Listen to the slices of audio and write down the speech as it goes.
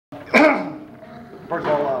First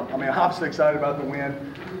of all, I mean, I'm obviously excited about the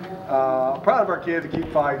win. Proud of our kids to keep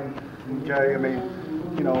fighting. Okay, I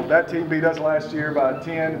mean, you know, that team beat us last year by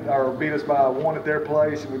 10, or beat us by 1 at their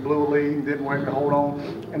place, and we blew a lead and didn't win to hold on.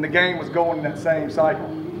 And the game was going in that same cycle.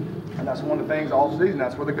 And that's one of the things off season.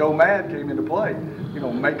 That's where the go mad came into play. You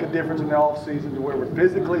know, make a difference in the off season to where we're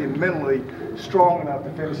physically and mentally strong enough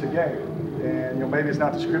to finish the game. And you know, maybe it's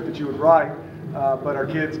not the script that you would write, but our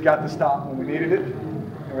kids got the stop when we needed it.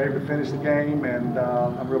 And we're able to finish the game, and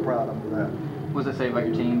I'm real proud of them for that. What does it say about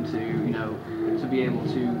your team to, you know, to be able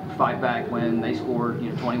to fight back when they scored,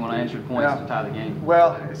 you know, 21 unanswered points to tie the game?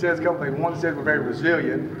 Well, it says a couple things. One, it says we're very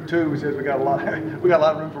resilient. Two, it says we got a lot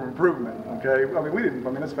of room for improvement. Okay, I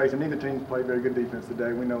mean, let's face it, neither team's played very good defense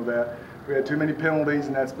today. We know that. We had too many penalties,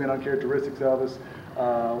 and that's been uncharacteristics of us.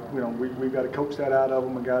 You know, we've got to coach that out of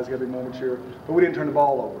them, and guys got to be more mature. But we didn't turn the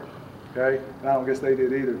ball over. Okay, and I don't guess they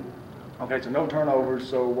did either. Okay, so no turnovers,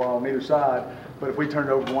 so on either side. But if we turned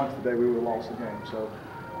it over once today, we would have lost the game. So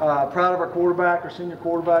proud of our quarterback, our senior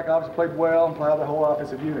quarterback. Obviously played well, and proud of the whole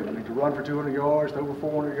offensive unit. I mean, to run for 200 yards, to over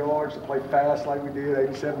 400 yards, to play fast like we did,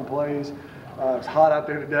 87 plays. It's hot out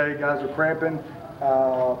there today. Guys are cramping.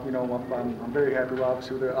 You know, I'm very happy,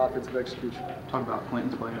 obviously, with their offensive execution. Talk about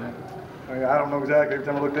Quentin's play today. I don't know exactly. Every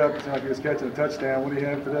time I looked up, it seemed like he was catching a touchdown. What do you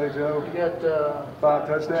have today, Joe? You got 5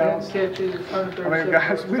 touchdowns. 10 catches, 137. I mean,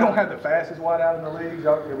 guys, we don't have the fastest wide out in the league.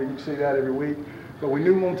 I mean, you see that every week. But we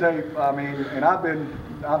knew on tape. I mean, and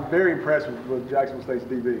I'm very impressed with Jacksonville State's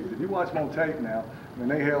DBs. If you watch them on tape now, I mean,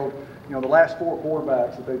 they held, you know, the last 4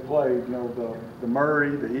 quarterbacks that they played. You know, the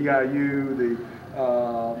Murray, the EIU, the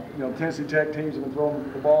you know, Tennessee Tech teams have been throwing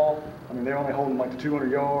the ball. I mean, they're only holding like the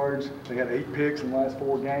 200 yards. They had 8 picks in the last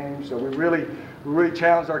 4 games. So we really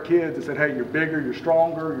challenged our kids and said, hey, you're bigger, you're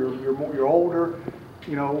stronger, you're older.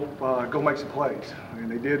 You know, go make some plays. I mean,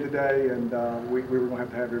 they did today, and we were going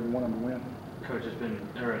to have every one of them win. Coach has been,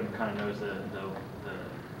 everyone kind of knows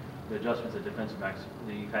the adjustments that defensive backs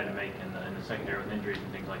that you've had to make in the secondary with injuries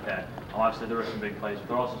and things like that. Obviously, there were some big plays, but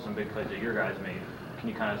there were also some big plays that your guys made. Can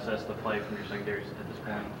you kind of assess the play from your secondaries at this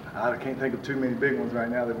point? I can't think of too many big ones right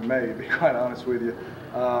now that we made, to be quite honest with you.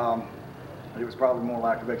 It was probably more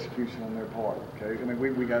lack of execution on their part. Okay, I mean,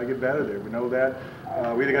 we got to get better there. We know that.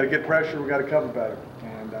 We either got to get pressure, or we got to cover better.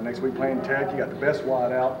 And next week playing Tech, you got the best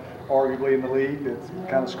wide out, arguably in the league, that's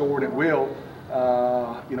kind of scored at will.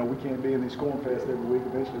 You know, we can't be in these scoring fests every week.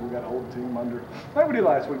 Eventually, we got to hold the team under, like we did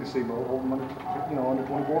last week to SEMO, hold them under, you know, under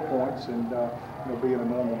 24 points, and you know, be in a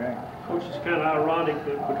normal game. Coach, it's kind of ironic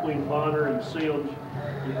that between Bonner and Sims,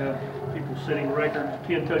 you have people setting records,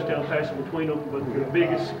 10 touchdown passes between them, but the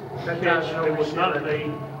biggest catch that was not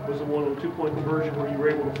made was the one on the 2-point conversion where you were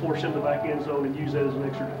able to force in the back end zone and use that as an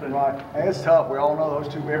extra defender. Right, and it's tough. We all know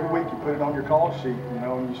those two. Every week you put it on your call sheet, you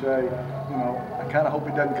know, and you say, you know, I kind of hope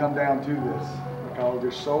it doesn't come down to this, because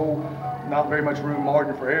there's so not very much room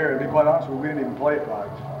margin for error. To be quite honest with you, we didn't even play it right.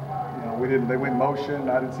 You know, we didn't. They went motion.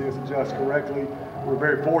 I didn't see us adjust correctly. We're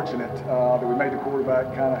very fortunate that we made the quarterback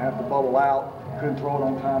kind of have to bubble out. Couldn't throw it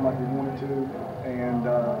on time like we wanted to, and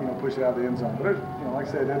you know, push it out of the end zone. But you know, like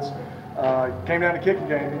I said, that's came down to kicking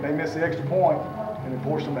game. They missed the extra point, and it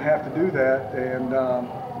forced them to have to do that. And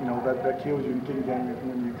you know, that kills you in the kicking game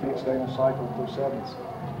when you can't stay on cycle with those sevens.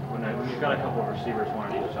 When you've got a couple of receivers,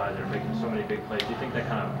 one on each side, that are making so many big plays, do you think that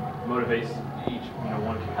kind of motivates each, you know,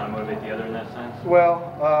 one can kind of motivate the other in that sense? Well,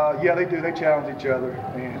 yeah, they do. They challenge each other,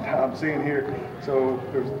 and I'm seeing here. So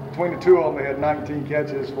between the two of them, they had 19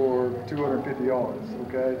 catches for 250 yards.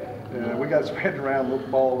 Okay, we got to spread around, move the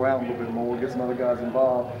ball around a little bit more, get some other guys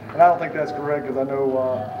involved. And I don't think that's correct, because I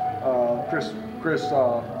know Chris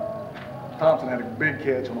Thompson had a big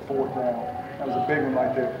catch on the 4th down. That was a big one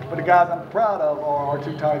right there. But the guys I'm proud of are our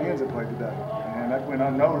 2 tight ends that played today. And that went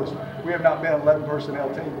unnoticed. We have not been an 11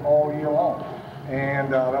 personnel team all year long.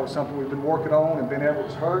 And that was something we've been working on, and Ben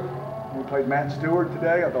Everett's hurt. We played Matt Stewart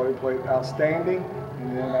today. I thought he played outstanding.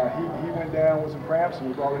 And then he went down with some cramps, and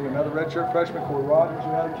we brought in another redshirt freshman, Corey Rogers,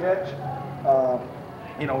 who had a catch.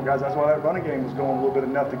 You know, guys, that's why that running game was going a little bit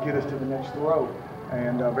enough to get us to the next throw.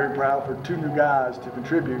 And very proud for 2 new guys to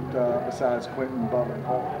contribute besides Quentin, Butler, and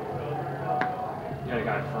Paul. You had a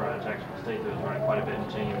guy for Jacksonville State that was running quite a bit in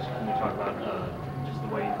James. Can you talk about just the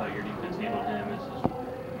way you thought your defense handled him? You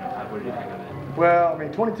know, what did you think of it? Well, I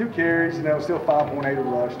mean, 22 carries, you know, still 5.8 a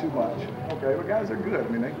rush, too much. Okay, but guys are good. I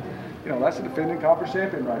mean, you know, that's a defending conference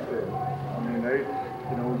champion right there. I mean,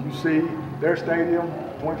 you know, you see their stadium,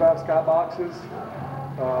 25 skyboxes.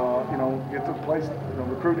 You know, get to place, you know,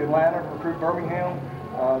 recruit Atlanta, recruit Birmingham.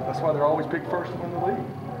 That's why they're always picked first to win the league,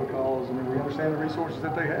 because I mean, we understand the resources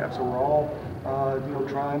that they have. So we're all, you know,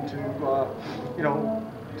 trying to, you know,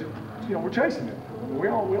 we're chasing it. we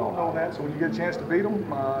all know that. So when you get a chance to beat them,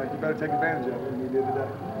 you better take advantage of it, and you did today.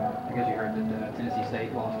 I guess you heard that Tennessee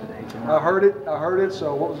State lost today. So I heard it.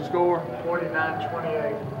 So what was the score?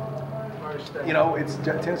 49-28. State. You know,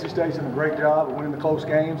 Tennessee State's done a great job of winning the close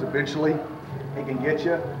games. Eventually, it can get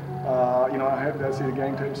you. You know, I have to see the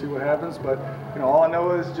game tape and see what happens. But, you know, all I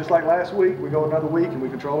know is just like last week, we go another week and we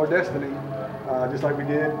control our destiny, just like we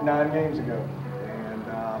did 9 games ago. And,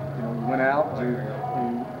 you know, we went out.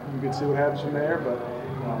 You can see what happens from there. But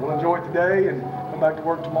we'll enjoy it today and come back to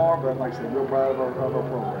work tomorrow. But like I said, real proud of our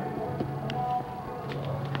program.